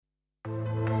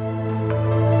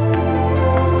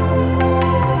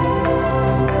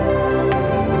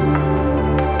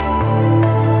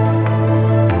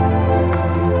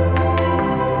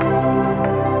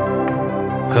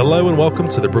welcome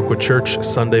to the Brookwood Church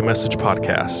Sunday Message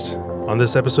Podcast. On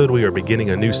this episode, we are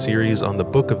beginning a new series on the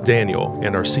book of Daniel,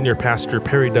 and our senior pastor,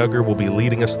 Perry Duggar, will be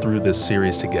leading us through this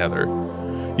series together.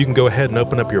 You can go ahead and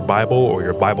open up your Bible or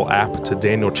your Bible app to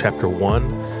Daniel chapter 1,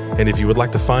 and if you would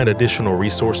like to find additional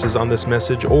resources on this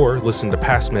message or listen to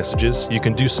past messages, you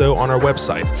can do so on our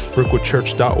website,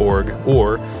 brookwoodchurch.org,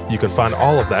 or you can find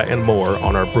all of that and more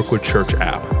on our Brookwood Church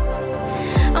app.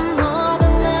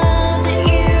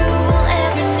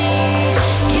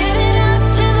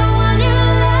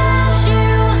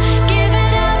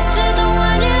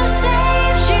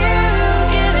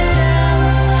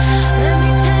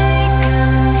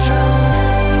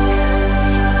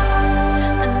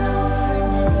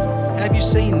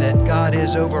 God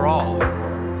is over all.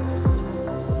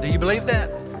 Do you believe that?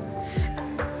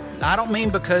 I don't mean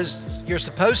because you're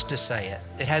supposed to say it.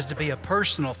 It has to be a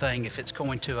personal thing if it's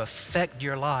going to affect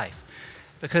your life.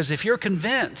 Because if you're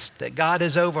convinced that God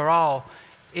is over all,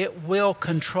 it will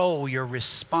control your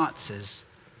responses,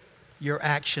 your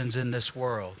actions in this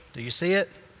world. Do you see it?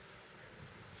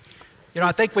 You know,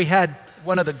 I think we had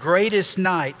one of the greatest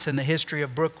nights in the history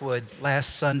of Brookwood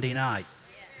last Sunday night.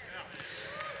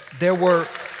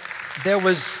 There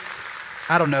was,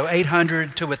 I don't know,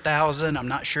 800 to 1,000, I'm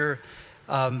not sure,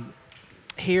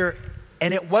 here.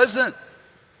 And it wasn't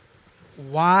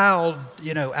wild,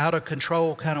 out of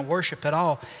control kind of worship at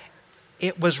all.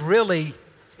 It was really,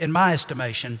 in my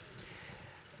estimation,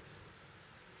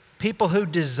 people who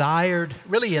desired,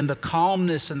 really in the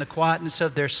calmness and the quietness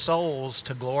of their souls,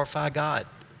 to glorify God.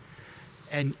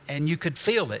 And you could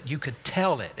feel it, you could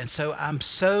tell it. And so I'm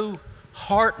so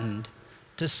heartened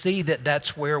to see that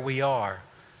that's where we are.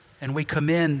 And we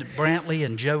commend Brantley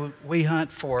and Joe Wehunt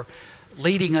for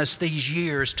leading us these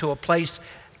years to a place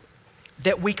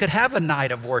that we could have a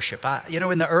night of worship.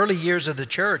 In the early years of the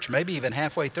church, maybe even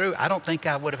halfway through, I don't think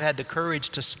I would have had the courage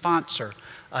to sponsor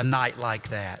a night like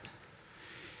that.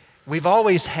 We've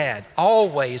always had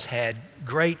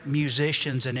great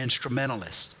musicians and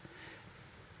instrumentalists.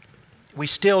 We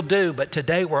still do, but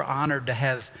today we're honored to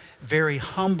have very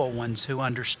humble ones who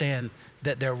understand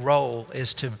that their role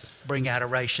is to bring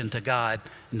adoration to God,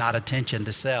 not attention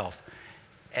to self.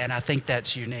 And I think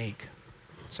that's unique.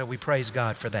 So we praise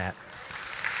God for that.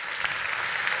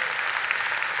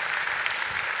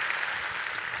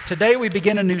 Today we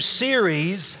begin a new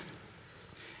series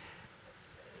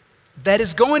that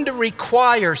is going to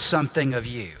require something of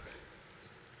you.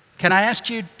 Can I ask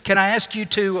you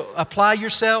to apply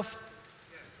yourself?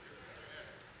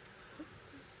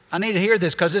 I need to hear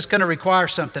this because it's going to require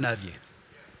something of you.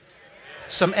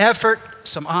 Some effort,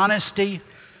 some honesty.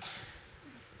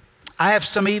 I have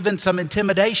some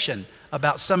intimidation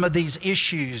about some of these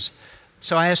issues.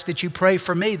 So I ask that you pray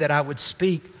for me that I would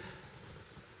speak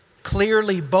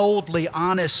clearly, boldly,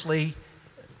 honestly,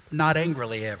 not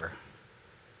angrily ever.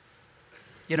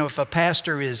 If a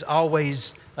pastor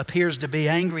always appears to be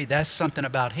angry, that's something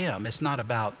about him. It's not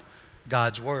about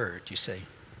God's word, you see.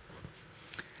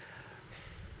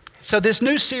 So this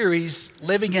new series,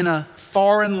 Living in a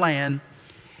Foreign Land,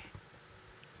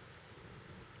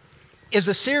 is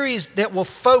a series that will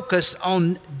focus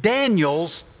on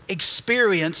Daniel's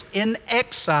experience in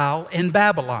exile in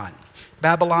Babylon.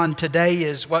 Babylon today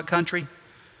is what country?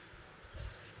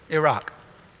 Iraq.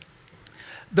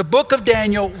 The book of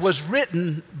Daniel was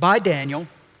written by Daniel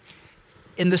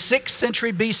in the 6th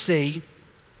century BC,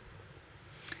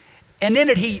 and in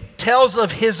it he tells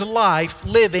of his life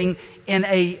living in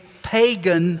a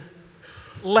pagan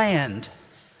land.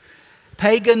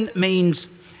 Pagan means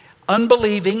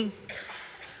unbelieving,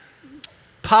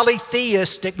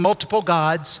 polytheistic, multiple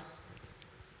gods.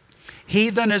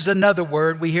 Heathen is another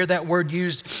word. We hear that word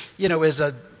used,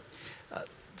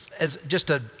 as just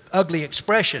an ugly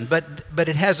expression, but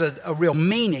it has a real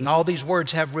meaning. All these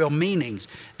words have real meanings.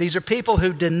 These are people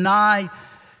who deny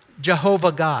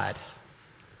Jehovah God.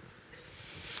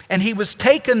 And he was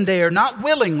taken there, not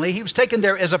willingly, he was taken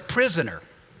there as a prisoner.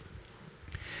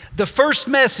 The first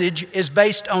message is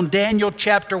based on Daniel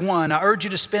chapter 1. I urge you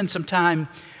to spend some time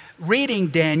reading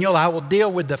Daniel. I will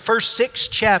deal with the first 6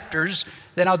 chapters,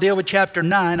 then I'll deal with chapter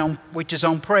 9, which is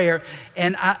on prayer.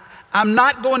 And I'm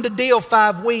not going to deal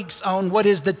 5 weeks on what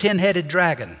is the 10-headed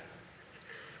dragon.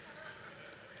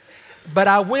 But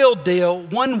I will deal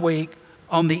 1 week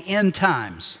on the end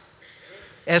times,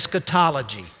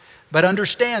 eschatology. But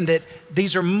understand that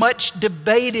these are much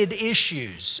debated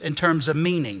issues in terms of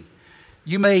meaning.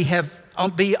 You may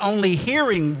be only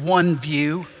hearing one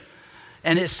view,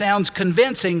 and it sounds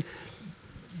convincing,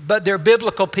 but there are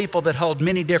biblical people that hold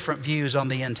many different views on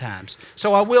the end times.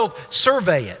 So I will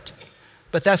survey it,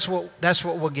 but that's what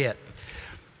we'll get.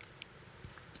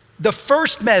 The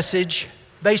first message,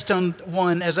 based on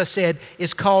one, as I said,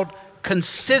 is called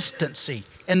consistency.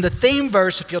 And the theme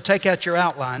verse, if you'll take out your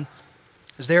outline,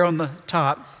 is there on the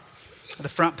top of the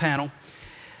front panel.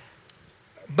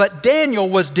 But Daniel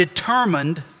was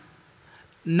determined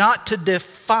not to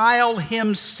defile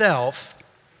himself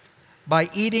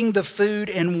by eating the food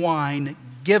and wine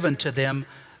given to them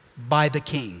by the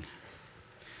king.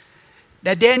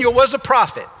 Now, Daniel was a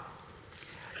prophet,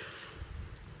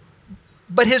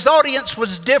 but his audience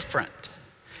was different.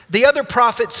 The other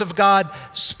prophets of God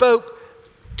spoke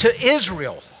to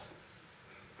Israel,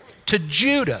 to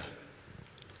Judah,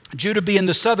 Judah being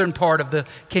the southern part of the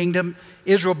kingdom,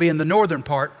 Israel being the northern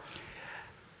part.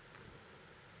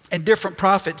 And different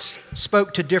prophets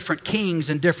spoke to different kings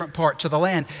in different parts of the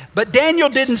land. But Daniel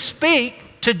didn't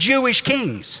speak to Jewish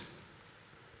kings.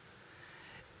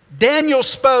 Daniel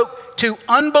spoke to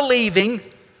unbelieving,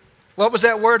 what was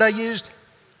that word I used?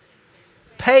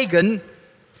 Pagan,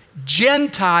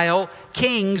 Gentile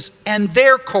kings and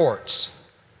their courts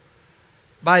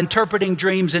by interpreting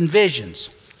dreams and visions.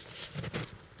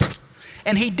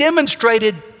 And he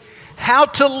demonstrated how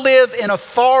to live in a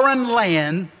foreign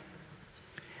land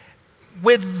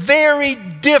with very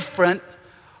different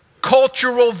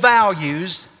cultural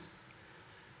values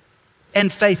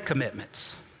and faith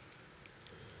commitments.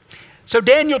 So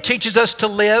Daniel teaches us to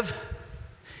live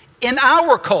in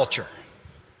our culture,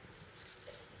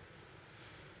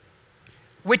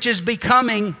 which is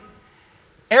becoming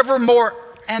ever more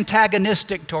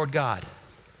antagonistic toward God.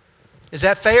 Is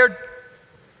that fair?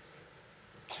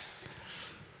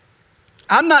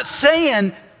 I'm not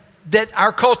saying that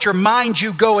our culture minds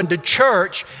you going to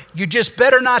church. You just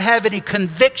better not have any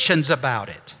convictions about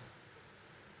it.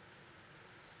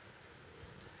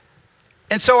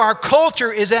 And so our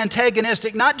culture is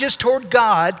antagonistic, not just toward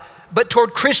God, but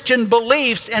toward Christian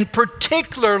beliefs and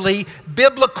particularly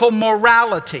biblical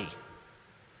morality.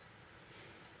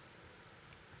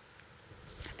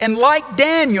 And like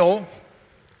Daniel,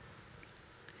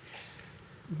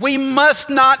 we must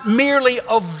not merely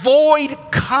avoid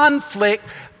conflict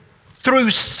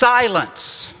through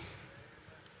silence.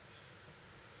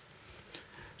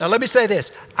 Now let me say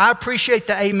this. I appreciate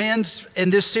the amens in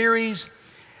this series,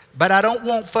 but I don't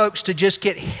want folks to just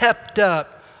get hepped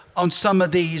up on some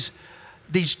of these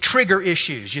trigger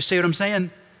issues. You see what I'm saying?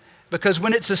 Because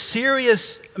when it's a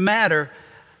serious matter,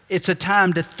 it's a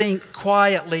time to think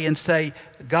quietly and say,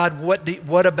 God,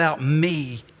 what about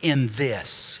me in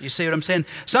this? You see what I'm saying?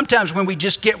 Sometimes when we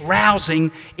just get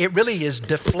rousing, it really is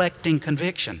deflecting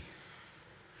conviction.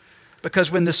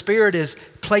 Because when the Spirit is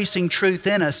placing truth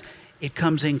in us, it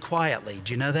comes in quietly.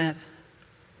 Do you know that?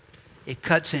 It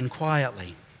cuts in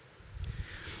quietly.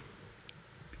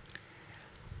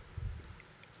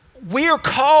 We are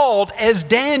called, as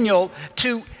Daniel,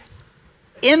 to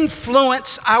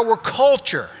influence our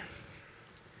culture.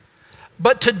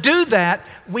 But to do that,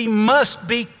 we must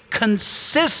be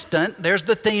consistent, there's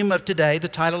the theme of today, the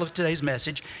title of today's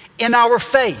message, in our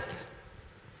faith.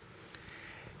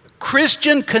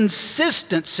 Christian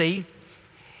consistency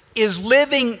is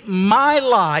living my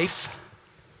life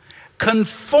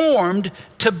conformed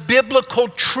to biblical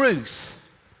truth.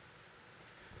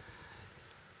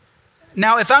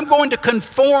 Now, if I'm going to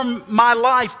conform my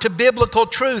life to biblical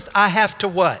truth, I have to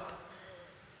what?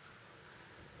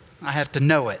 I have to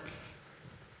know it.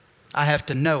 I have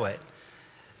to know it.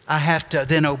 I have to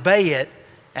then obey it,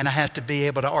 and I have to be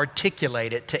able to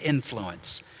articulate it to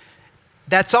influence.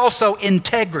 That's also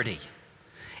integrity.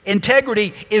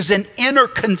 Integrity is an inner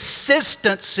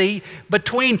consistency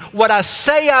between what I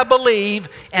say I believe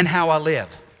and how I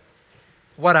live,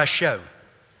 what I show.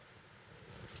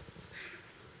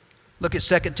 Look at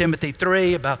 2 Timothy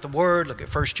 3 about the Word. Look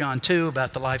at 1 John 2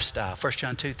 about the lifestyle. 1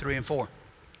 John 2, 3, and 4.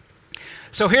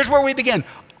 So here's where we begin.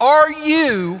 Are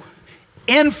you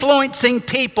influencing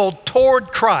people toward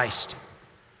Christ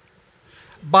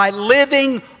by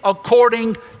living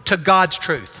according to God's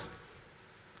truth?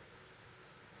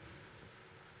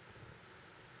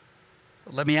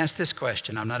 Let me ask this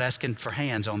question. I'm not asking for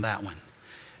hands on that one.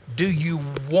 Do you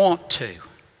want to?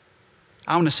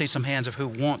 I want to see some hands of who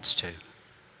wants to.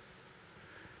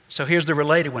 So here's the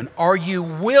related one. Are you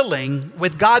willing,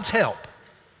 with God's help,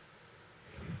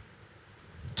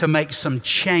 to make some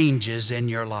changes in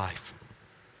your life?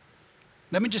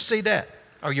 Let me just see that.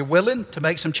 Are you willing to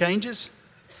make some changes?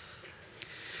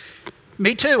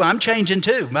 Me too. I'm changing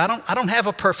too. I don't have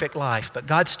a perfect life, but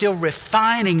God's still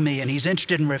refining me, and He's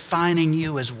interested in refining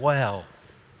you as well.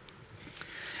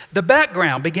 The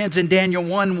background begins in Daniel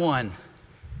 1:1.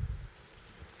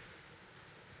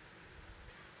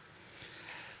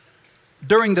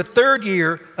 During the third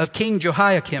year of King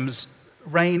Jehoiakim's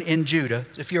reign in Judah.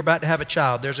 If you're about to have a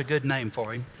child, there's a good name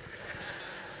for him.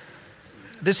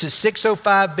 This is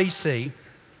 605 BC.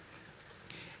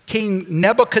 King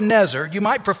Nebuchadnezzar, you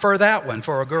might prefer that one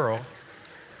for a girl.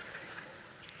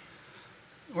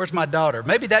 Where's my daughter?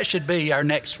 Maybe that should be our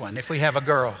next one if we have a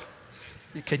girl.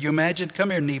 Could you imagine?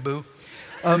 Come here, Nebu.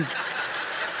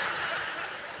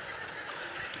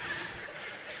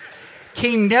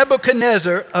 King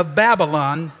Nebuchadnezzar of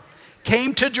Babylon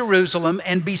came to Jerusalem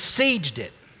and besieged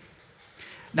it.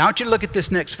 Now I want you to look at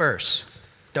this next verse.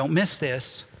 Don't miss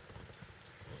this.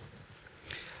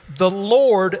 The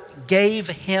Lord gave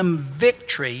him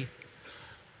victory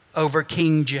over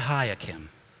King Jehoiakim.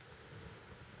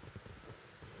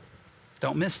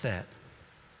 Don't miss that.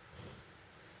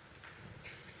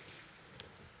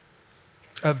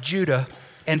 Of Judah,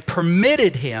 and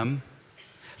permitted him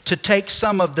to take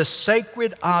some of the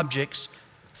sacred objects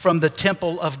from the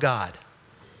temple of God.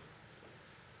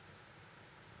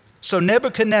 So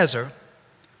Nebuchadnezzar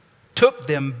took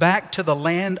them back to the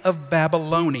land of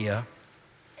Babylonia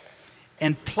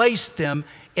and placed them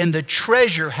in the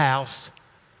treasure house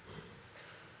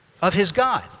of his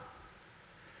God.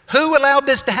 Who allowed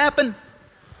this to happen?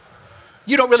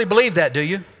 You don't really believe that, do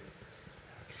you?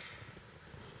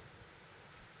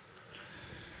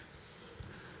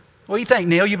 What do you think,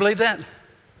 Neil? You believe that?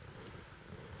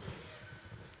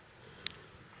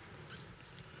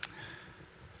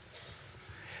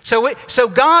 So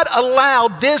God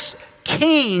allowed this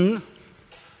king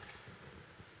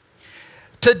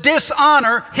to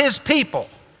dishonor his people.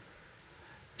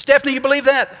 Stephanie, you believe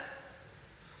that?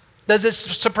 Does it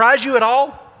surprise you at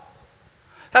all?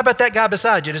 How about that guy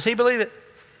beside you? Does he believe it?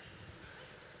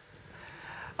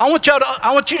 I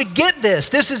want you to get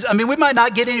this. We might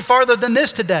not get any farther than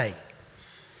this today.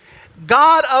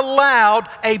 God allowed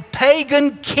a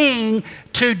pagan king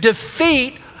to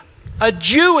defeat a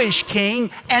Jewish king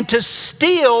and to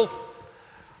steal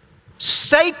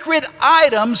sacred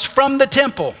items from the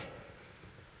temple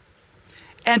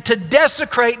and to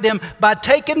desecrate them by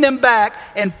taking them back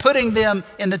and putting them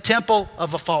in the temple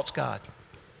of a false god.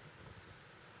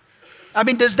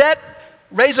 Does that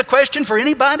raise a question for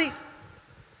anybody?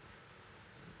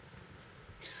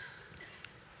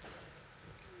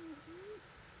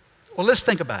 Well, let's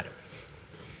think about it.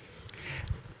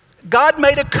 God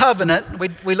made a covenant.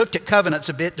 We looked at covenants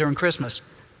a bit during Christmas.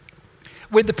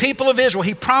 With the people of Israel,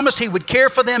 he promised he would care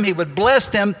for them, he would bless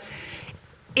them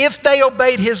if they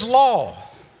obeyed his law,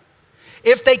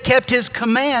 if they kept his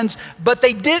commands, but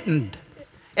they didn't.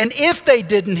 And if they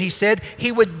didn't, he said,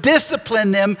 he would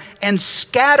discipline them and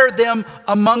scatter them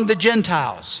among the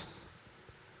Gentiles.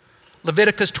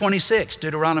 Leviticus 26,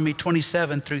 Deuteronomy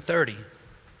 27 through 30.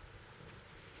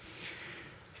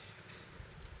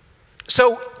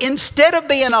 So instead of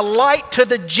being a light to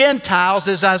the Gentiles,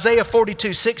 as Isaiah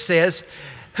 42:6 says,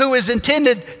 who is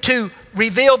intended to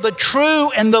reveal the true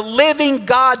and the living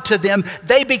God to them,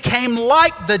 they became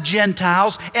like the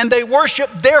Gentiles and they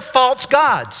worshiped their false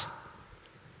gods.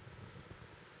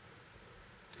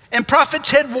 And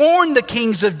prophets had warned the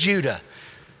kings of Judah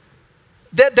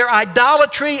that their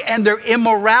idolatry and their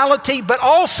immorality, but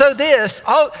also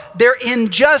their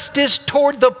injustice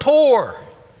toward the poor,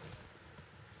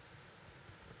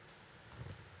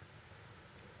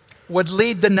 would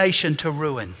lead the nation to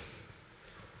ruin.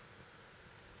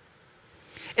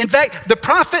 In fact, the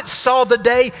prophets saw the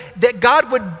day that God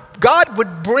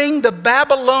would bring the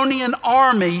Babylonian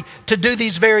army to do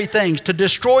these very things, to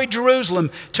destroy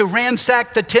Jerusalem, to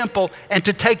ransack the temple, and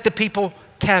to take the people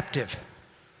captive.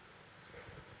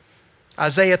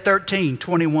 Isaiah 13,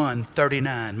 21,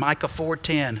 39, Micah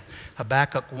 4:10,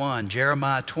 Habakkuk 1,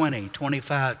 Jeremiah 20,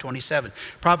 25, 27.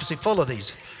 Prophecy full of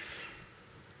these.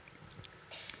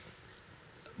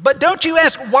 But don't you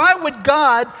ask, why would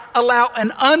God allow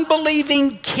an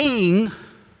unbelieving king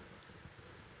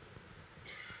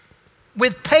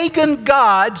with pagan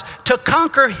gods to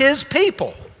conquer his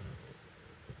people?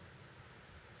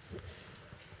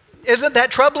 Isn't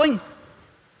that troubling?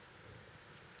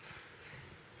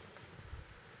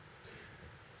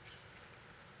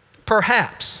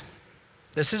 Perhaps,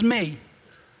 this is me,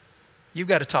 you've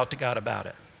got to talk to God about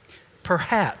it.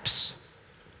 Perhaps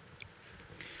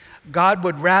God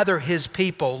would rather his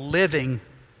people living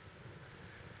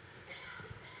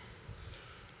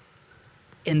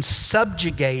in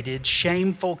subjugated,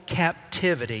 shameful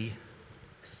captivity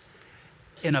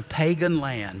in a pagan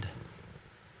land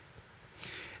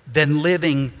than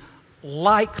living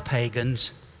like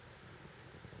pagans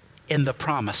in the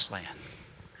promised land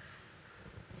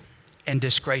and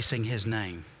disgracing his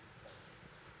name.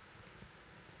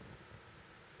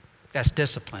 That's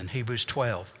discipline, Hebrews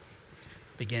 12.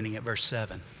 Beginning at verse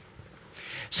 7.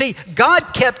 See,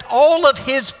 God kept all of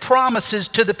his promises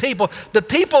to the people. The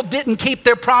people didn't keep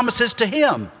their promises to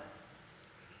him.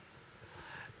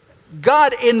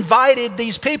 God invited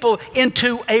these people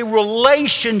into a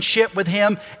relationship with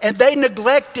him, and they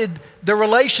neglected the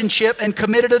relationship and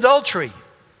committed adultery,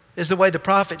 is the way the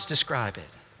prophets describe it.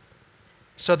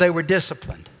 So they were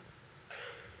disciplined.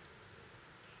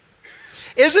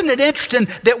 Isn't it interesting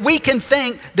that we can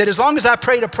think that as long as I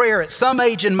prayed a prayer at some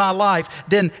age in my life,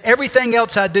 then everything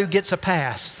else I do gets a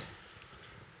pass?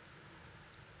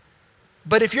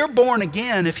 But if you're born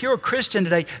again, if you're a Christian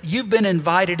today, you've been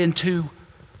invited into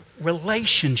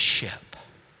relationship.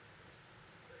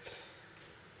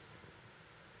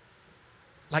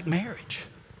 Like marriage.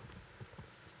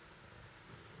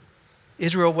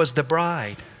 Israel was the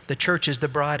bride. The church is the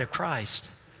bride of Christ.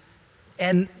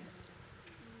 And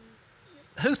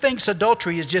who thinks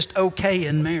adultery is just okay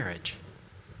in marriage?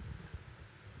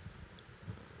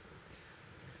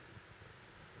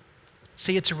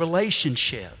 See, it's a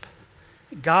relationship.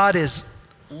 God is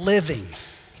living.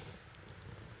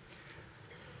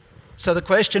 So the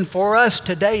question for us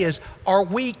today is, are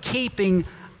we keeping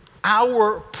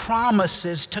our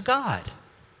promises to God?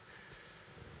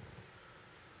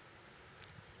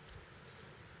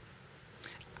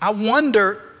 I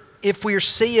wonder if we're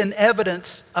seeing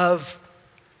evidence of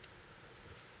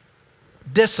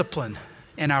discipline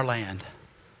in our land.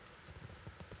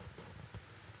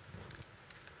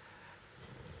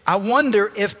 I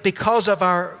wonder if because of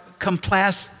our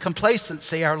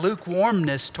complacency, our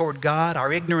lukewarmness toward God,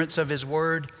 our ignorance of his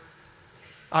word,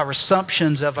 our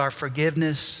assumptions of our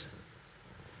forgiveness,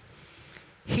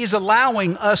 he's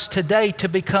allowing us today to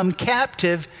become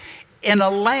captive in a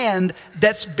land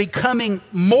that's becoming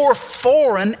more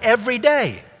foreign every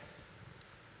day.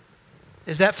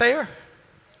 Is that fair?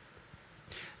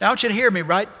 Now, I want you to hear me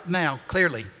right now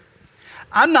clearly.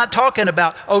 I'm not talking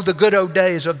about, the good old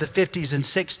days of the 50s and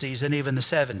 60s and even the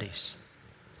 70s.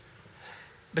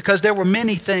 Because there were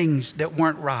many things that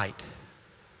weren't right.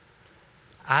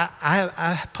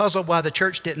 I puzzle why the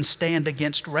church didn't stand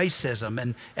against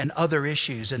racism and other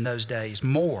issues in those days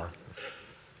more.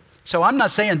 So I'm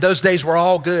not saying those days were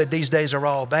all good, these days are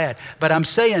all bad. But I'm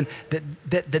saying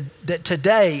that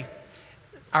today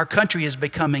our country is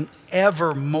becoming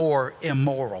ever more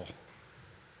immoral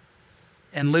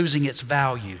and losing its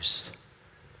values.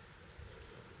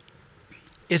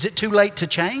 Is it too late to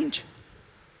change?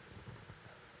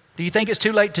 Do you think it's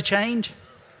too late to change?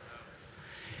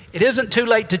 It isn't too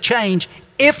late to change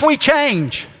if we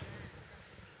change.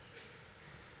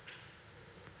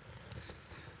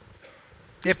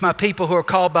 If my people who are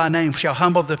called by name shall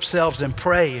humble themselves and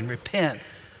pray and repent.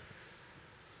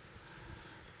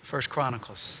 1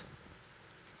 Chronicles.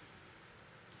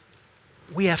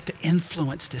 We have to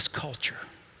influence this culture.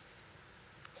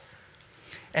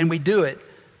 And we do it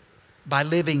by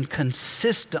living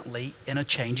consistently in a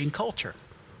changing culture.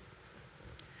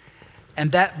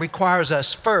 And that requires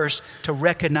us first to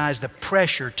recognize the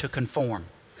pressure to conform.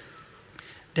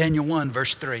 Daniel 1,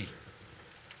 verse 3.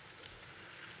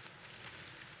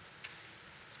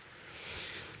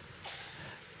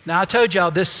 Now, I told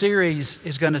y'all this series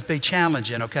is going to be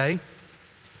challenging, okay?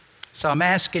 So I'm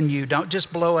asking you, don't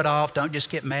just blow it off. Don't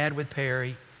just get mad with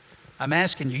Perry. I'm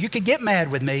asking you, you can get mad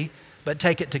with me, but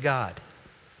take it to God.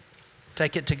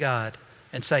 Take it to God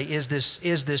and say, is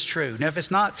this true? Now, if it's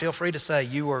not, feel free to say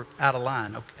you were out of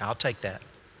line. Okay, I'll take that.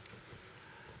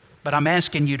 But I'm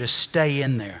asking you to stay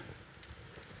in there,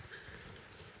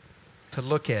 to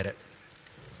look at it.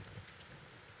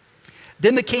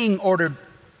 Then the king ordered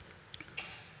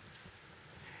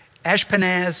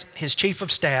Ashpenaz, his chief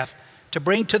of staff, to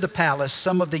bring to the palace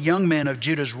some of the young men of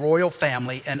Judah's royal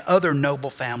family and other noble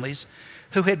families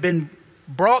who had been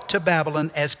brought to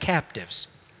Babylon as captives.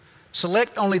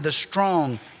 Select only the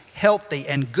strong, healthy,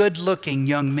 and good-looking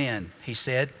young men, he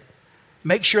said.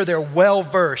 Make sure they're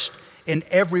well-versed in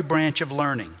every branch of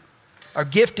learning, are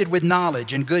gifted with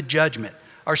knowledge and good judgment,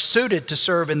 are suited to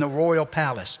serve in the royal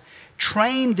palace.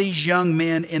 Train these young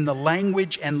men in the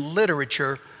language and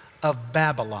literature of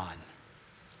Babylon.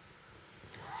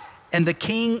 And the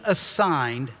king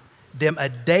assigned them a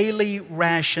daily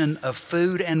ration of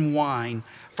food and wine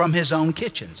from his own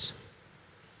kitchens.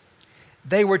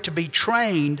 They were to be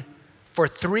trained for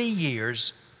 3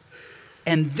 years,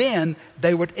 and then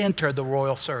they would enter the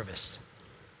royal service.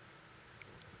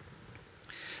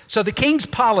 So the king's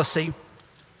policy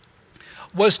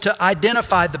was to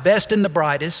identify the best and the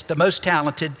brightest, the most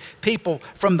talented people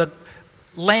from the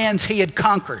lands he had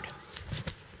conquered,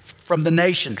 from the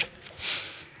nations,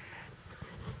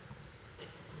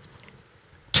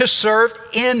 to serve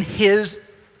in his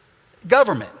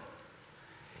government.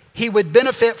 He would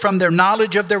benefit from their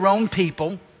knowledge of their own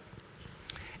people,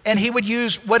 and he would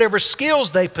use whatever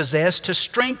skills they possessed to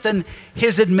strengthen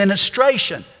his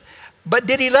administration. But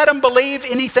did he let them believe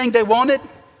anything they wanted?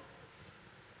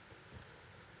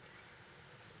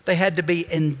 They had to be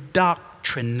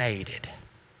indoctrinated.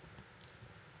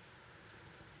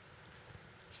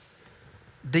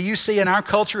 Do you see in our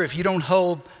culture, if you don't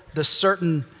hold the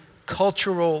certain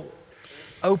cultural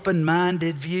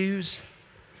open-minded views,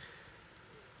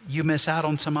 you miss out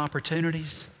on some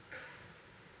opportunities?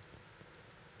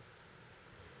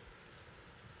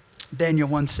 Daniel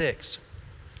 1:6.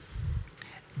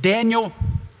 Daniel,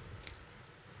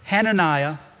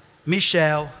 Hananiah,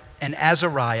 Mishael, and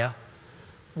Azariah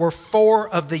were 4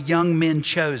 of the young men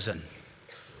chosen.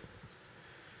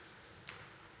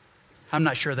 I'm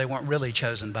not sure they weren't really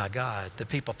chosen by God. The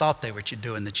people thought they were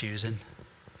doing the choosing.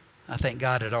 I think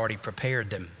God had already prepared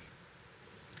them.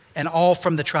 And all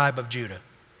from the tribe of Judah.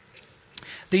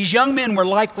 These young men were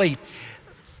likely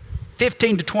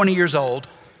 15 to 20 years old.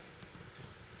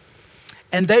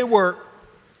 And they were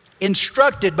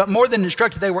instructed, but more than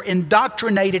instructed, they were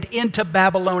indoctrinated into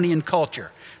Babylonian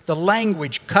culture. The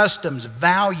language, customs,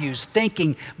 values,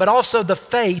 thinking, but also the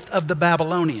faith of the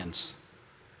Babylonians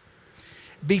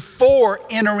before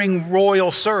entering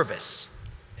royal service.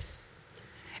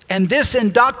 And this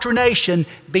indoctrination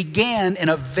began in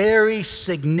a very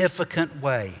significant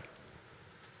way.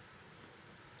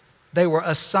 They were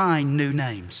assigned new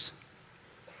names.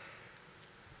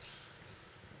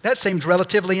 That seems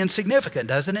relatively insignificant,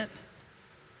 doesn't it?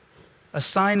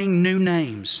 Assigning new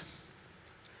names.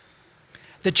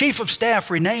 The chief of staff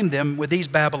renamed them with these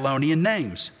Babylonian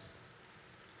names.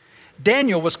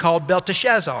 Daniel was called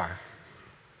Belteshazzar.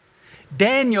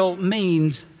 Daniel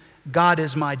means God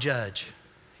is my judge.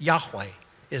 Yahweh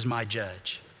is my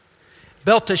judge.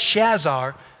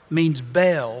 Belteshazzar means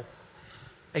Baal,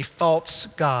 a false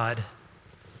god,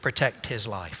 protect his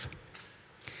life.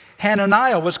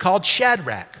 Hananiah was called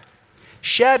Shadrach.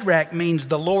 Shadrach means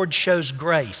the Lord shows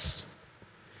grace.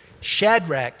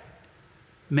 Shadrach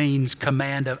means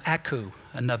command of Aku,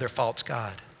 another false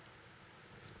god,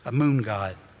 a moon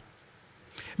god.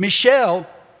 Mishael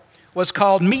was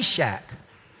called Meshach.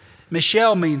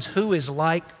 Mishael means who is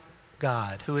like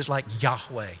God, who is like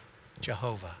Yahweh,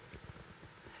 Jehovah.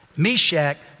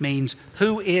 Meshach means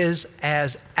who is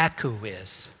as Aku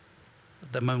is,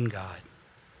 the moon god.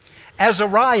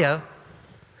 Azariah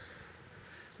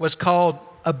was called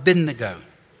Abednego.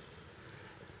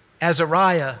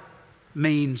 Azariah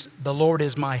means the Lord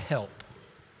is my help.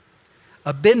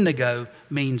 Abednego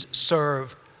means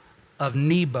serve of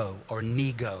Nebo or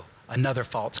Nego, another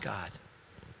false god.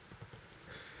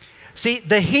 See,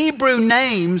 the Hebrew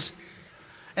names,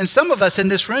 and some of us in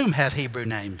this room have Hebrew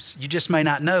names. You just may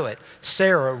not know it.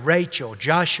 Sarah, Rachel,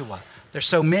 Joshua. There's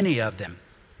so many of them.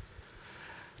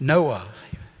 Noah.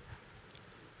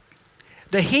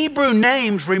 The Hebrew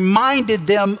names reminded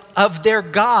them of their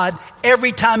God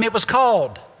every time it was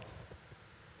called.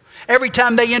 Every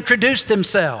time they introduced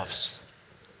themselves.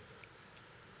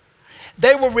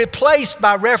 They were replaced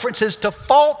by references to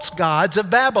false gods of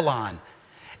Babylon.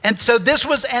 And so this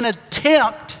was an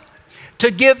attempt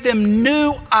to give them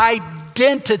new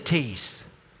identities.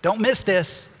 Don't miss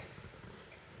this.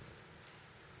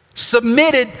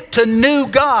 Submitted to new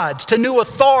gods, to new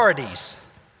authorities.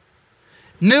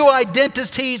 New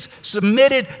identities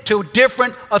submitted to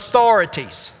different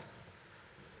authorities.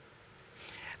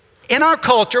 In our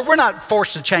culture, we're not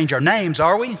forced to change our names,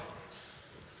 are we?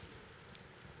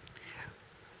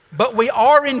 But we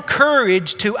are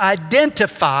encouraged to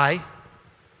identify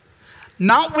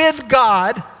not with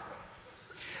God,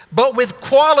 but with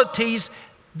qualities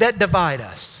that divide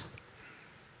us.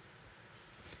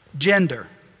 Gender,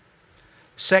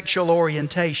 sexual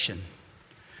orientation,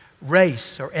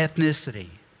 race or ethnicity,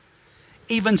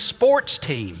 even sports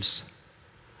teams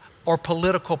or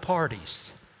political parties,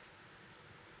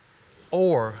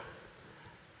 or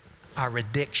our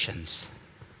addictions.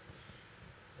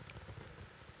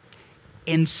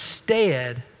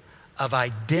 Instead of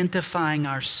identifying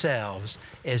ourselves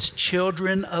as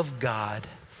children of God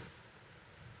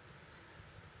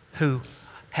who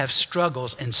have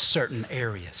struggles in certain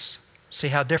areas. See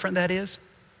how different that is?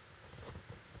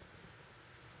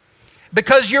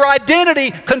 Because your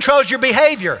identity controls your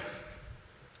behavior.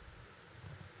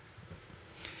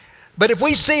 But if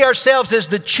we see ourselves as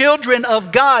the children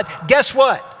of God, guess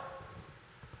what?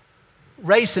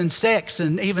 Race and sex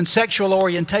and even sexual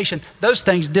orientation, those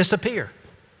things disappear.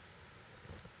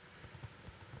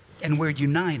 And we're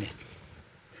united.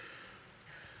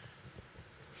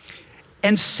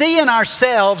 And seeing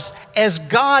ourselves as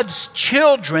God's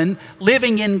children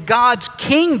living in God's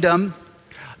kingdom,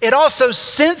 it also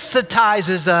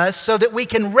sensitizes us so that we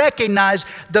can recognize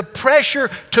the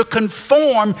pressure to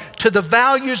conform to the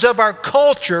values of our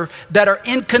culture that are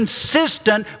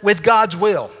inconsistent with God's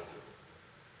will.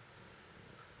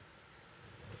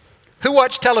 Who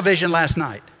watched television last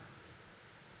night?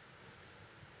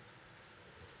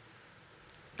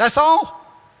 That's all?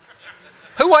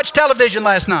 Who watched television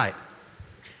last night?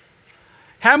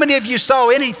 How many of you saw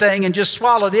anything and just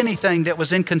swallowed anything that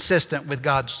was inconsistent with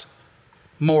God's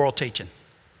moral teaching?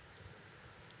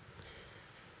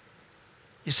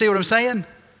 You see what I'm saying?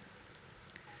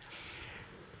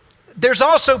 There's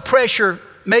also pressure,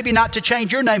 maybe not to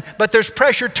change your name, but there's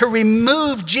pressure to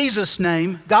remove Jesus'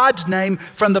 name, God's name,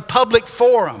 from the public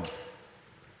forum.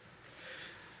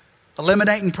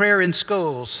 Eliminating prayer in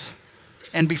schools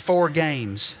and before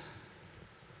games.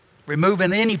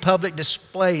 Removing any public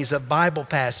displays of Bible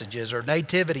passages or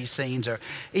nativity scenes, or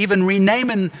even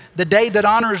renaming the day that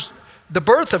honors the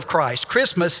birth of Christ,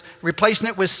 Christmas, replacing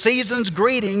it with season's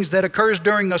greetings that occurs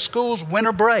during a school's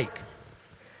winter break.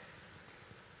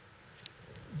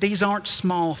 These aren't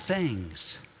small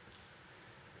things.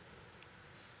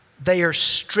 They are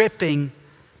stripping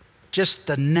just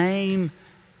the name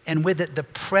and with it the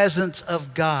presence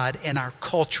of God in our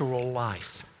cultural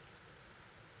life.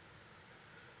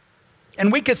 And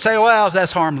we could say, well,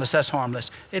 that's harmless, that's harmless.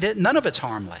 None of it's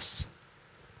harmless.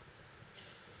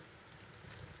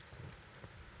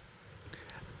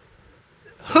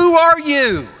 Who are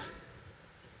you?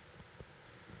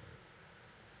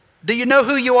 Do you know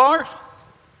who you are?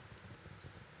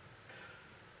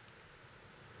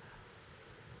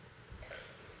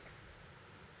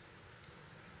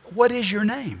 What is your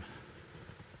name?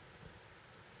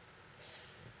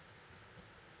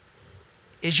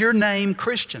 Is your name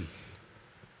Christian?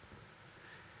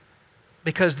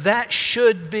 Because that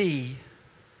should be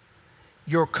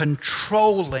your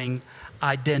controlling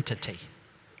identity.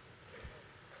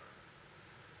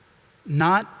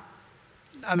 God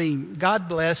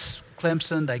bless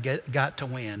Clemson, they got to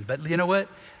win. But you know what?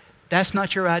 That's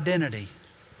not your identity.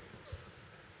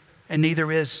 And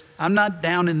neither is, I'm not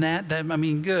down in that.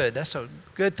 Good. That's a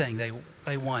good thing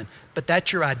they won. But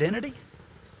that's your identity?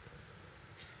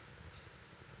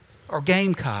 Or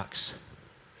Gamecocks?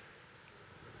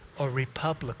 Or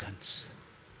Republicans?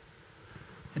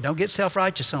 And don't get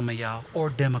self-righteous on me, y'all. Or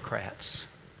Democrats.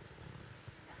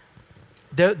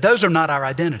 Those are not our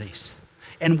identities.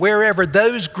 And wherever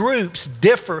those groups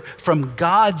differ from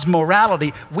God's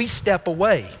morality, we step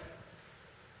away.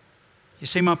 You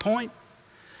see my point?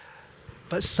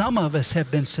 But some of us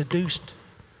have been seduced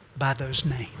by those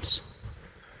names,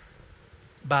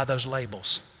 by those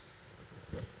labels.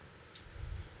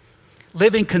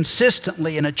 Living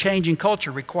consistently in a changing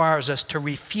culture requires us to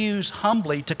refuse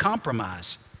humbly to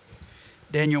compromise.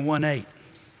 Daniel 1:8.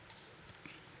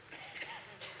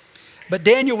 But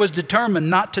Daniel was determined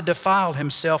not to defile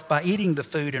himself by eating the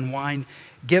food and wine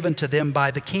given to them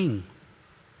by the king.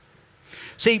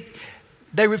 See,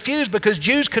 they refused because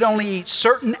Jews could only eat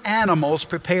certain animals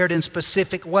prepared in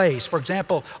specific ways. For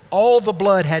example, all the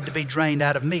blood had to be drained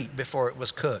out of meat before it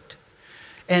was cooked.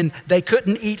 And they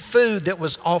couldn't eat food that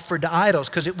was offered to idols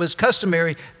because it was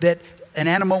customary that an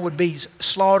animal would be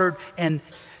slaughtered and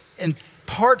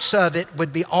parts of it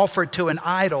would be offered to an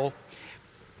idol.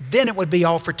 Then it would be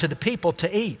offered to the people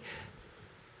to eat.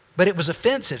 But it was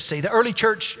offensive. See, the early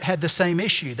church had the same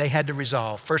issue they had to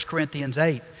resolve. 1 Corinthians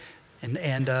 8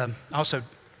 and also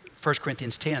 1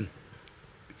 Corinthians 10.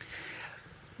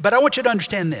 But I want you to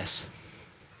understand this.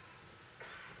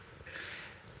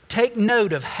 Take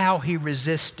note of how he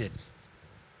resisted.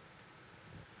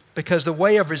 Because the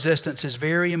way of resistance is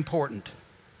very important.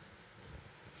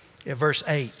 In verse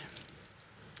 8,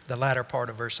 the latter part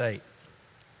of verse 8.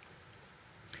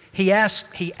 He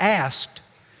asked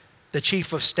the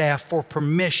chief of staff for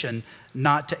permission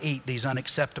not to eat these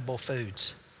unacceptable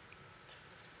foods.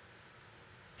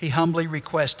 He humbly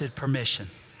requested permission.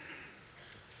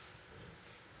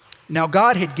 Now,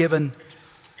 God had given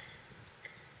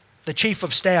the chief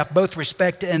of staff both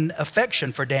respect and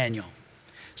affection for Daniel.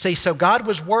 See, so God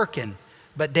was working,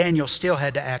 but Daniel still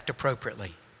had to act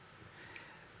appropriately.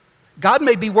 God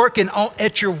may be working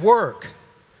at your work,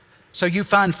 so you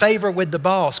find favor with the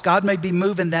boss. God may be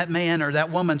moving that man or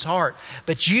that woman's heart,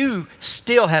 but you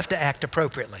still have to act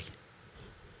appropriately.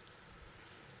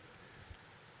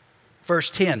 Verse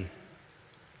 10.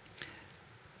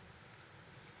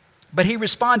 But he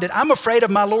responded, I'm afraid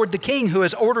of my lord the king, who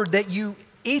has ordered that you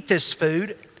eat this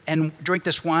food and drink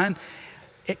this wine,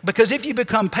 because if you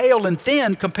become pale and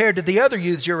thin compared to the other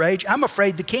youths your age, I'm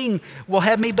afraid the king will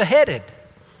have me beheaded.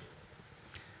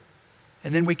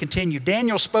 And then we continue.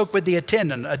 Daniel spoke with the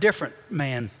attendant, a different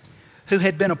man, who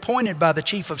had been appointed by the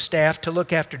chief of staff to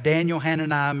look after Daniel,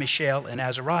 Hananiah, Mishael, and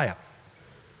Azariah.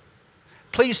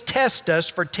 Please test us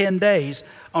for 10 days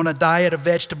on a diet of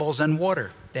vegetables and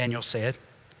water, Daniel said.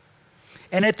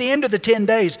 And at the end of the 10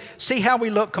 days, see how we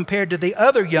look compared to the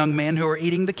other young men who are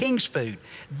eating the king's food.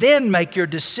 Then make your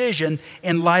decision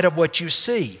in light of what you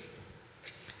see.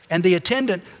 And the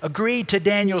attendant agreed to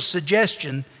Daniel's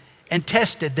suggestion and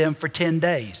tested them for 10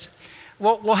 days.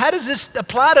 Well, how does this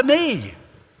apply to me?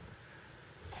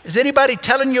 Is anybody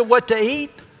telling you what to eat?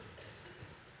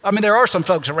 I mean, there are some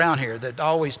folks around here that are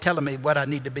always telling me what I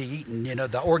need to be eating,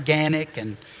 the organic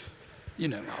and,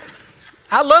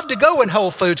 I love to go in Whole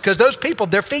Foods because those people,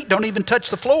 their feet don't even touch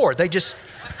the floor. They just...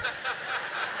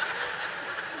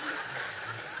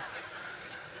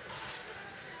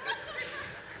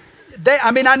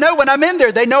 I know when I'm in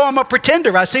there, they know I'm a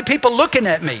pretender. I see people looking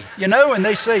at me, and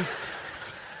they say,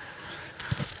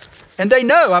 and they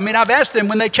know. I've asked them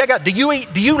when they check out, do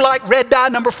you like red dye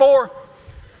number 4?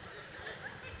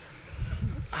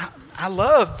 I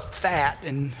love fat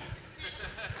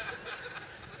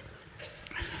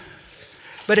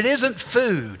but it isn't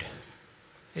food.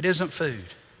 It isn't food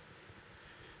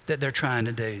that they're trying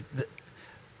to do.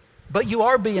 But you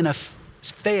are being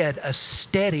fed a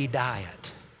steady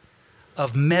diet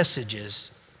of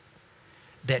messages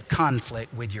that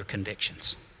conflict with your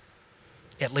convictions,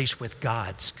 at least with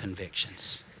God's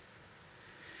convictions.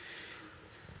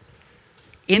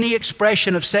 Any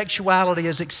expression of sexuality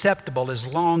is acceptable as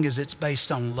long as it's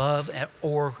based on love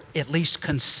or at least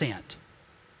consent.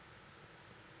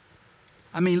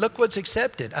 Look what's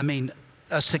accepted.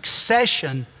 A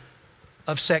succession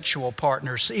of sexual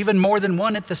partners, even more than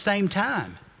one at the same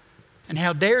time. And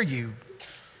how dare you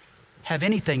have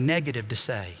anything negative to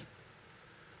say?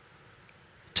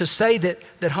 To say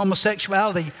that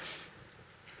homosexuality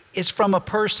is from a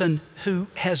person who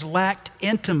has lacked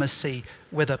intimacy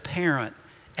with a parent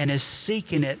and is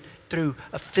seeking it through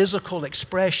a physical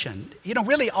expression.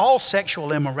 Really all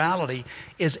sexual immorality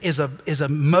is a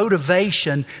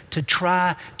motivation to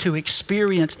try to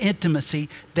experience intimacy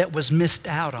that was missed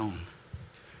out on.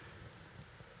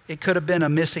 It could have been a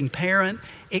missing parent.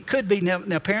 It could be,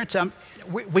 now parents,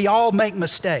 we all make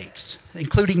mistakes,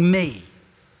 including me,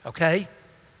 okay?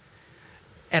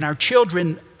 And our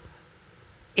children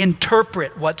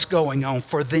interpret what's going on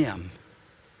for them.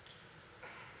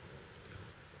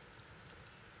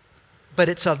 But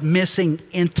it's a missing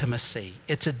intimacy.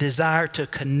 It's a desire to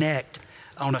connect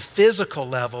on a physical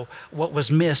level what was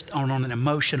missed on an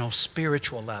emotional,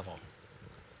 spiritual level.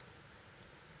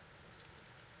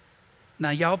 Now,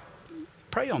 y'all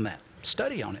pray on that,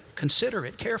 study on it, consider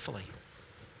it carefully.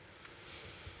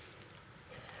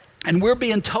 And we're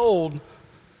being told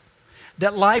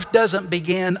that life doesn't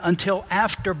begin until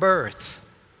after birth.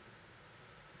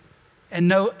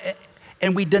 And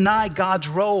we deny God's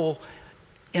role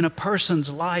in a person's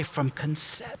life from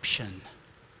conception.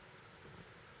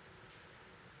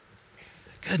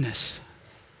 Goodness.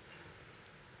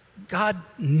 God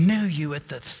knew you at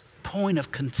the point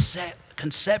of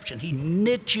conception. He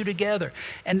knit you together.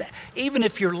 And even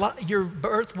if your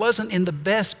birth wasn't in the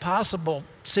best possible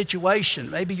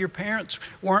situation, maybe your parents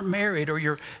weren't married or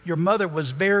your mother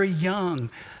was very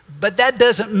young, but that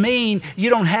doesn't mean you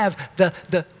don't have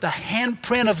the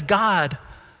handprint of God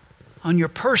on your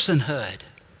personhood.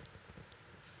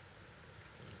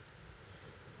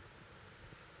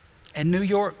 And New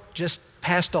York just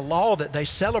passed a law that they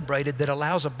celebrated that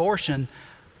allows abortion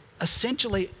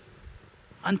essentially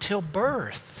until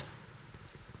birth.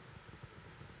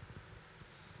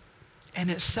 And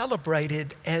it's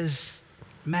celebrated as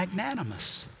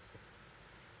magnanimous.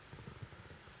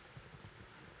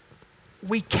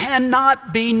 We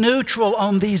cannot be neutral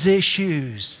on these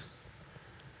issues.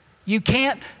 You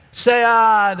can't say,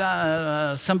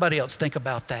 somebody else think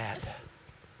about that.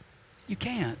 You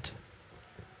can't.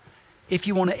 If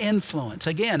you want to influence,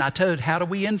 again, I told, how do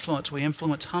we influence? We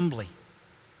influence humbly.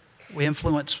 We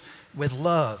influence with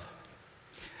love.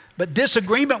 But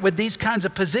disagreement with these kinds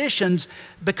of positions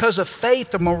because of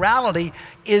faith or morality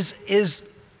is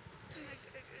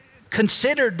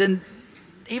considered and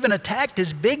even attacked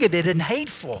as bigoted and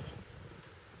hateful.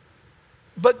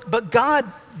 But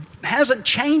God hasn't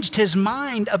changed his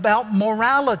mind about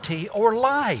morality or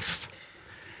life.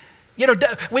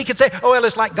 We could say,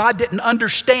 it's like God didn't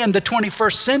understand the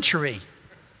 21st century.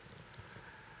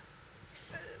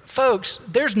 Folks,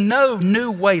 there's no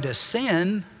new way to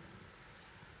sin.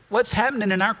 What's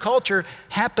happening in our culture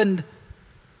happened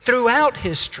throughout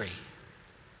history.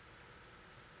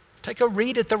 Take a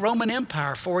read at the Roman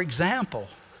Empire, for example.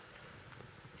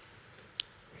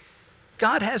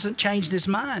 God hasn't changed his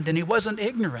mind, and he wasn't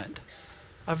ignorant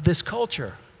of this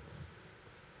culture.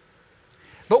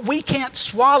 But we can't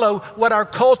swallow what our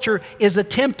culture is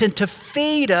attempting to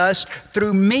feed us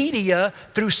through media,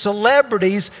 through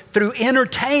celebrities, through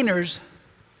entertainers.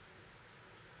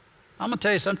 I'm going to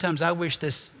tell you, sometimes I wish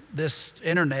this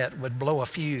internet would blow a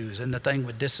fuse and the thing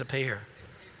would disappear.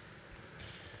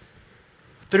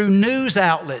 Through news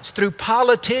outlets, through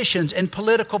politicians and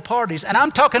political parties. And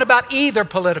I'm talking about either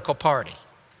political party.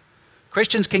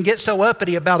 Christians can get so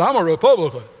uppity about, I'm a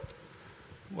Republican.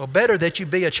 Well, better that you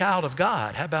be a child of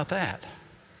God. How about that?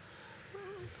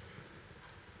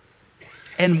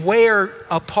 And where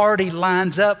a party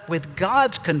lines up with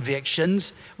God's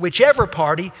convictions, whichever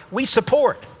party, we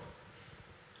support.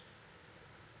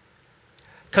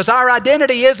 Because our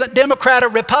identity isn't Democrat or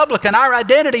Republican. Our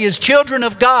identity is children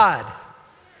of God.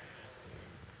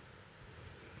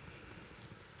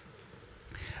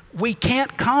 We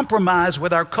can't compromise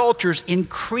with our culture's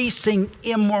increasing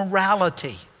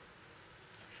immorality.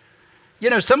 You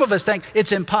know, some of us think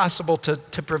it's impossible to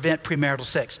prevent premarital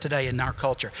sex today in our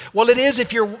culture. Well, it is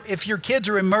if your kids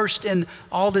are immersed in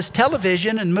all this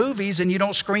television and movies and you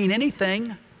don't screen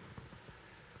anything.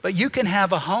 But you can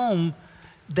have a home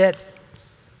that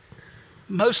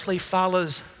mostly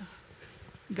follows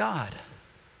God.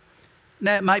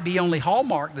 Now, it might be only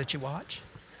Hallmark that you watch.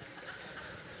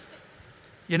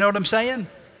 You know what I'm saying?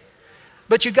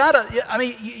 But you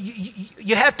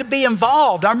have to be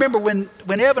involved. I remember when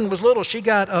Evan was little, she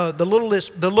got the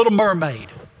Little Mermaid.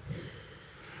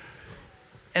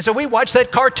 And so we watched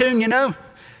that cartoon, you know.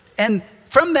 And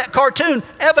from that cartoon,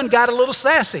 Evan got a little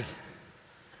sassy.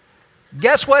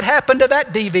 Guess what happened to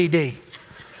that DVD?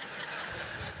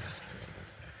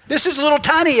 This is little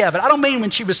tiny Evan. I don't mean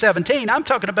when she was 17. I'm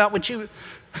talking about when she was...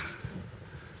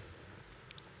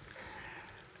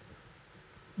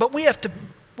 But we have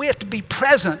to be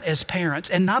present as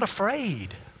parents and not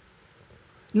afraid.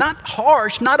 Not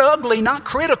harsh, not ugly, not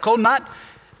critical, not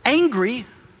angry.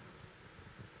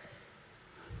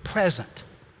 Present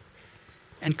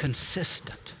and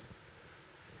consistent.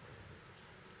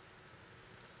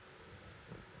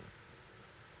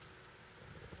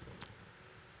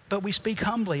 But we speak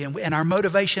humbly, and our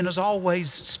motivation is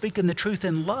always speaking the truth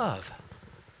in love.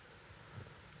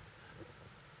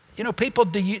 You know, people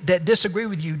that disagree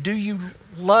with you, do you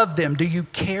love them? Do you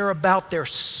care about their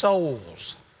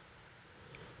souls?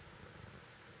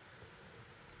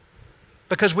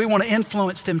 Because we want to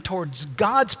influence them towards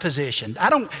God's position.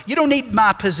 You don't need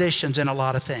my positions in a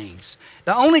lot of things.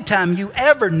 The only time you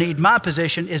ever need my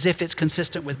position is if it's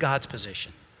consistent with God's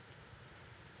position.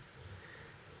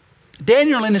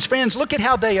 Daniel and his friends, look at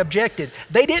how they objected.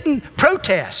 They didn't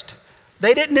protest.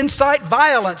 They didn't incite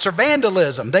violence or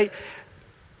vandalism.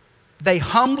 They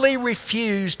humbly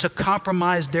refused to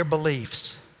compromise their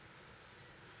beliefs.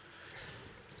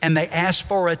 And they asked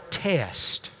for a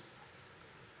test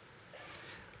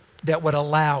that would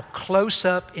allow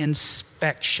close-up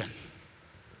inspection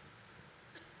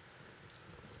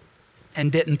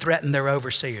and didn't threaten their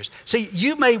overseers. See,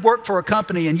 you may work for a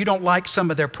company and you don't like some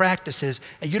of their practices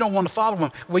and you don't want to follow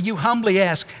them. Well, you humbly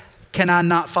ask, can I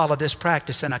not follow this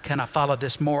practice and can I follow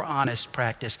this more honest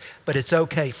practice? But it's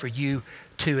okay for you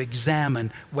to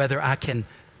examine whether I can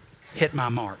hit my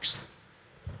marks.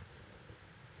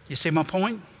 You see my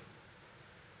point?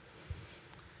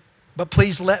 But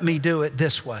please let me do it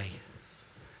this way.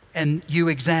 And you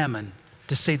examine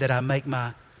to see that I make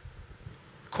my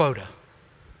quota.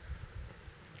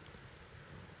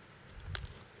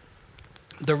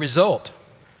 The result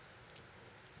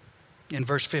in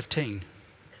verse 15.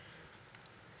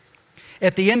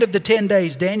 At the end of the 10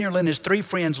 days, Daniel and his 3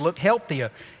 friends looked healthier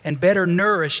and better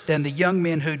nourished than the young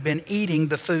men who'd been eating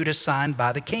the food assigned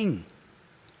by the king.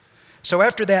 So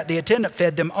after that, the attendant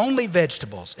fed them only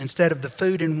vegetables instead of the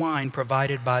food and wine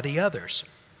provided by the others.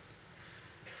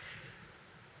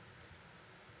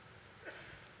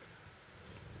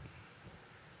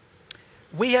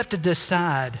 We have to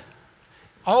decide,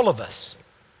 all of us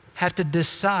have to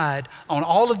decide on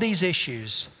all of these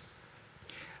issues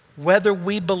whether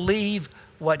we believe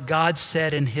what God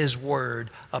said in His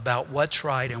Word about what's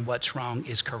right and what's wrong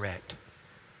is correct.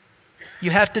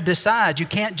 You have to decide. You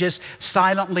can't just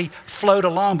silently float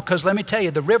along, because let me tell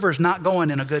you, the river's not going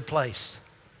in a good place.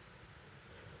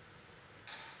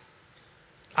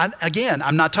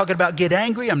 I'm not talking about get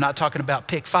angry. I'm not talking about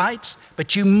pick fights.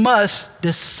 But you must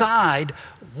decide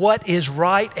what is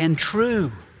right and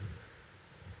true.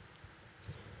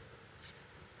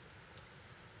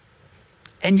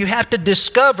 And you have to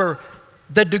discover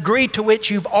the degree to which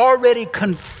you've already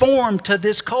conformed to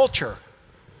this culture.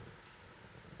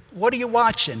 What are you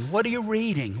watching? What are you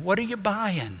reading? What are you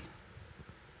buying?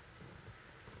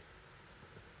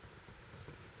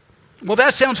 Well,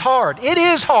 that sounds hard. It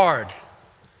is hard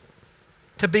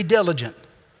to be diligent.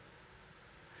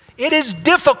 It is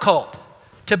difficult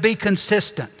to be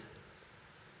consistent.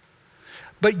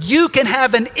 But you can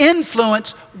have an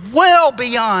influence well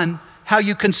beyond how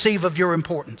you conceive of your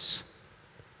importance.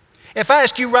 If I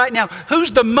ask you right now,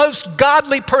 who's the most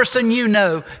godly person you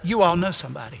know? You all know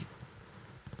somebody.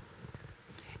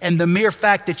 And the mere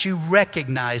fact that you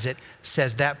recognize it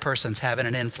says that person's having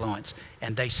an influence,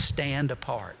 and they stand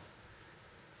apart.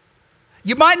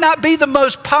 You might not be the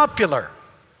most popular,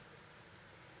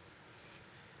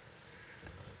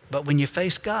 but when you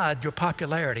face God, your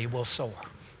popularity will soar.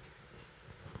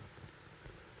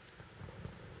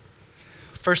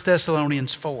 1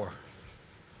 Thessalonians 4.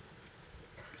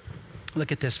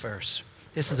 Look at this verse.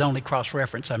 This is the only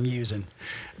cross-reference I'm using.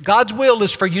 God's will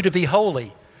is for you to be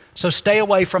holy, so stay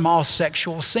away from all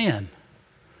sexual sin.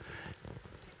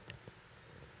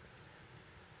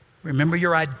 Remember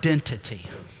your identity.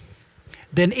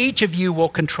 Then each of you will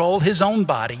control his own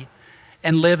body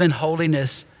and live in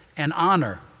holiness and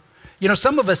honor. You know,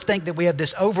 some of us think that we have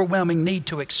this overwhelming need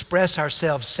to express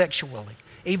ourselves sexually,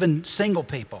 even single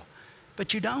people,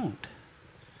 but you don't,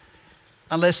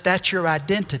 unless that's your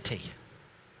identity.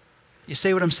 You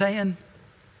see what I'm saying?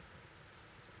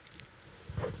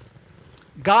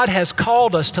 God has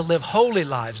called us to live holy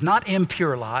lives, not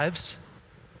impure lives.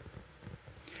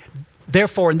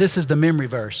 Therefore, and this is the memory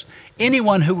verse,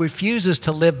 anyone who refuses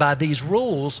to live by these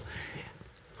rules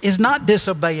is not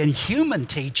disobeying human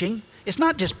teaching. It's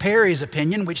not just Perry's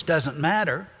opinion, which doesn't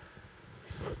matter.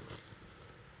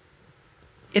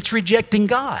 It's rejecting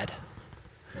God,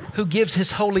 who gives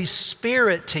his Holy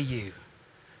Spirit to you.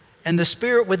 And the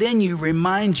Spirit within you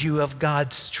reminds you of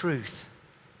God's truth.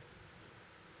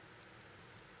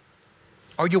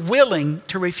 Are you willing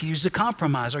to refuse to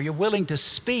compromise? Are you willing to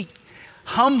speak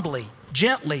humbly,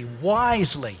 gently,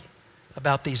 wisely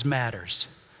about these matters?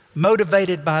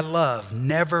 Motivated by love,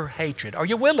 never hatred. Are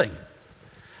you willing?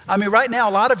 I mean, right now,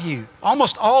 a lot of you,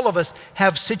 almost all of us,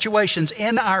 have situations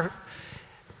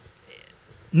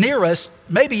near us,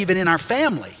 maybe even in our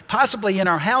family, possibly in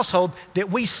our household, that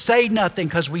we say nothing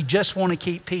because we just want to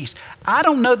keep peace. I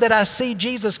don't know that I see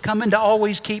Jesus coming to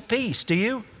always keep peace. Do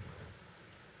you?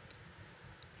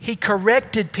 He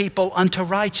corrected people unto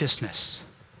righteousness,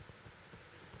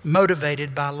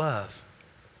 motivated by love,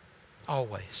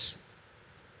 always.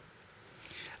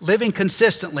 Living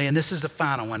consistently, and this is the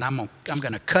final one. I'm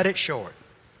going to cut it short.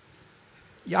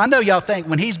 I know y'all think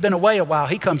when he's been away a while,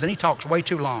 he comes and he talks way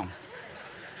too long.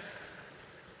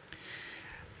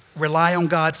 Rely on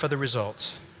God for the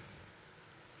results.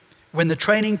 When the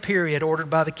training period ordered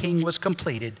by the king was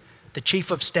completed, the chief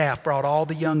of staff brought all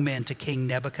the young men to King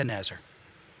Nebuchadnezzar.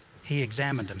 He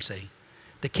examined them, see.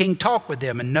 The king talked with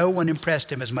them, and no one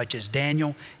impressed him as much as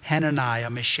Daniel,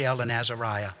 Hananiah, Mishael, and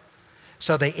Azariah.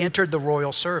 So they entered the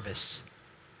royal service.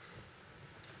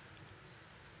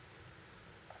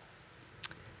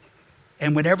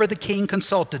 And whenever the king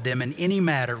consulted them in any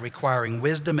matter requiring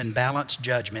wisdom and balanced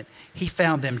judgment, he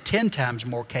found them 10 times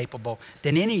more capable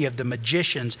than any of the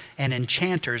magicians and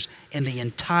enchanters in the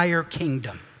entire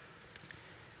kingdom.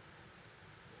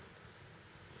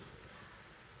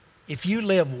 If you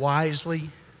live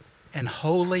wisely and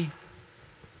holy,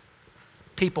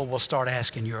 people will start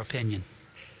asking your opinion.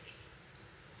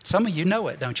 Some of you know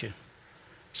it, don't you?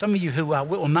 Some of you who I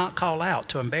will not call out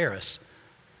to embarrass,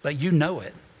 but you know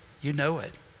it. You know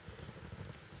it.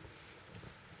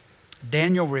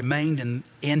 Daniel remained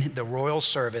in the royal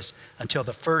service until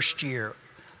the first year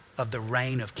of the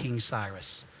reign of King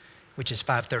Cyrus, which is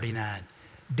 539.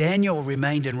 Daniel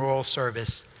remained in royal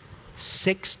service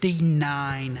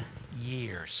 69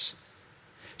 years.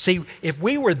 See, if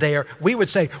we were there, we would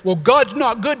say, well, God's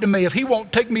not good to me if he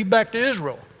won't take me back to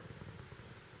Israel.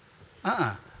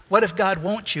 What if God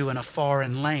wants you in a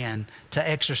foreign land to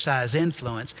exercise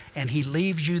influence and he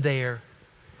leaves you there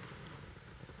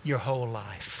your whole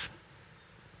life?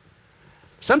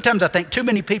 Sometimes I think too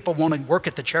many people want to work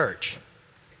at the church.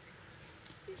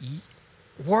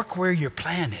 Work where you're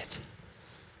planted.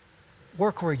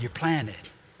 Work where you're planted.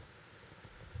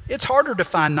 It's harder to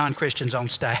find non-Christians on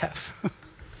staff.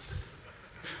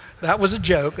 That was a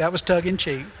joke. That was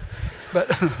tongue-in-cheek.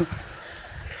 But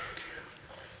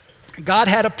God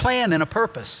had a plan and a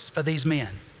purpose for these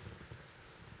men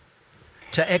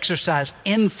to exercise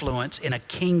influence in a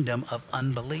kingdom of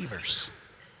unbelievers.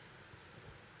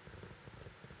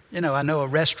 You know, I know a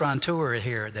restaurateur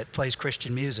here that plays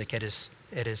Christian music at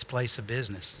his place of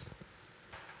business.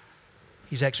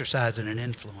 He's exercising an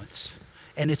influence.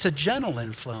 And it's a gentle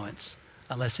influence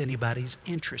unless anybody's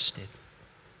interested.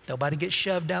 Nobody gets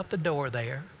shoved out the door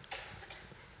there.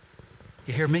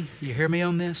 You hear me? You hear me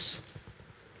on this?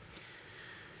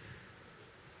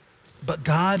 But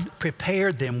God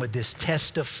prepared them with this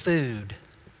test of food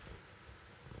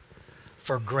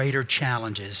for greater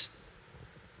challenges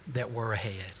that were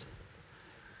ahead.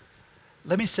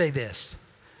 Let me say this.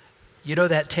 You know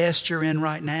that test you're in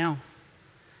right now?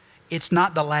 It's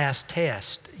not the last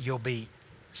test you'll be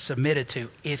submitted to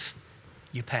if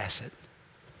you pass it.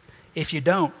 If you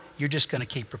don't, you're just going to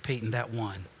keep repeating that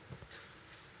one.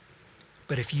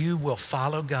 But if you will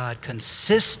follow God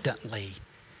consistently,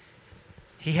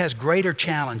 He has greater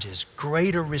challenges,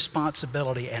 greater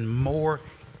responsibility, and more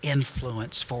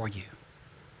influence for you.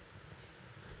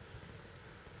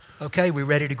 Okay, we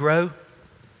ready to grow?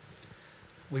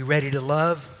 We ready to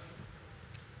love?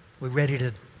 We ready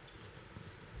to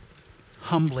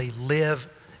humbly live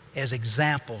as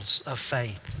examples of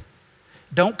faith?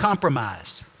 Don't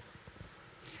compromise.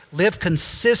 Live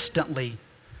consistently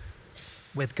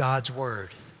with God's word,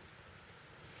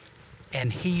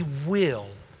 and He will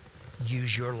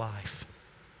use your life.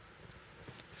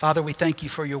 Father, we thank you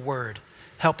for your word.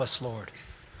 Help us, Lord,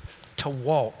 to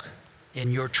walk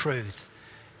in your truth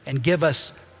and give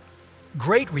us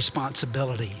great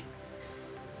responsibility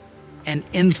and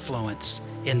influence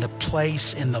in the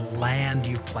place, in the land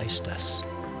you've placed us.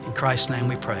 In Christ's name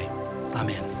we pray.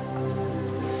 Amen.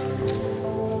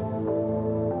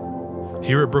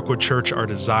 Here at Brookwood Church, our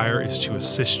desire is to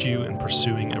assist you in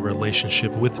pursuing a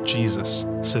relationship with Jesus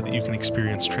so that you can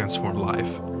experience transformed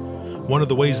life. One of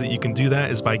the ways that you can do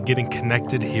that is by getting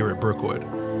connected here at Brookwood.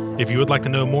 If you would like to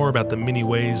know more about the many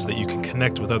ways that you can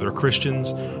connect with other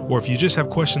Christians, or if you just have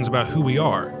questions about who we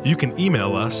are, you can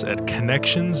email us at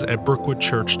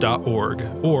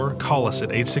connections@brookwoodchurch.org or call us at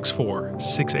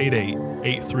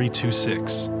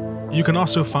 864-688-8326. You can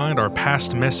also find our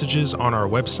past messages on our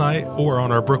website or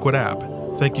on our Brookwood app.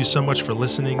 Thank you so much for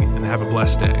listening, and have a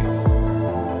blessed day.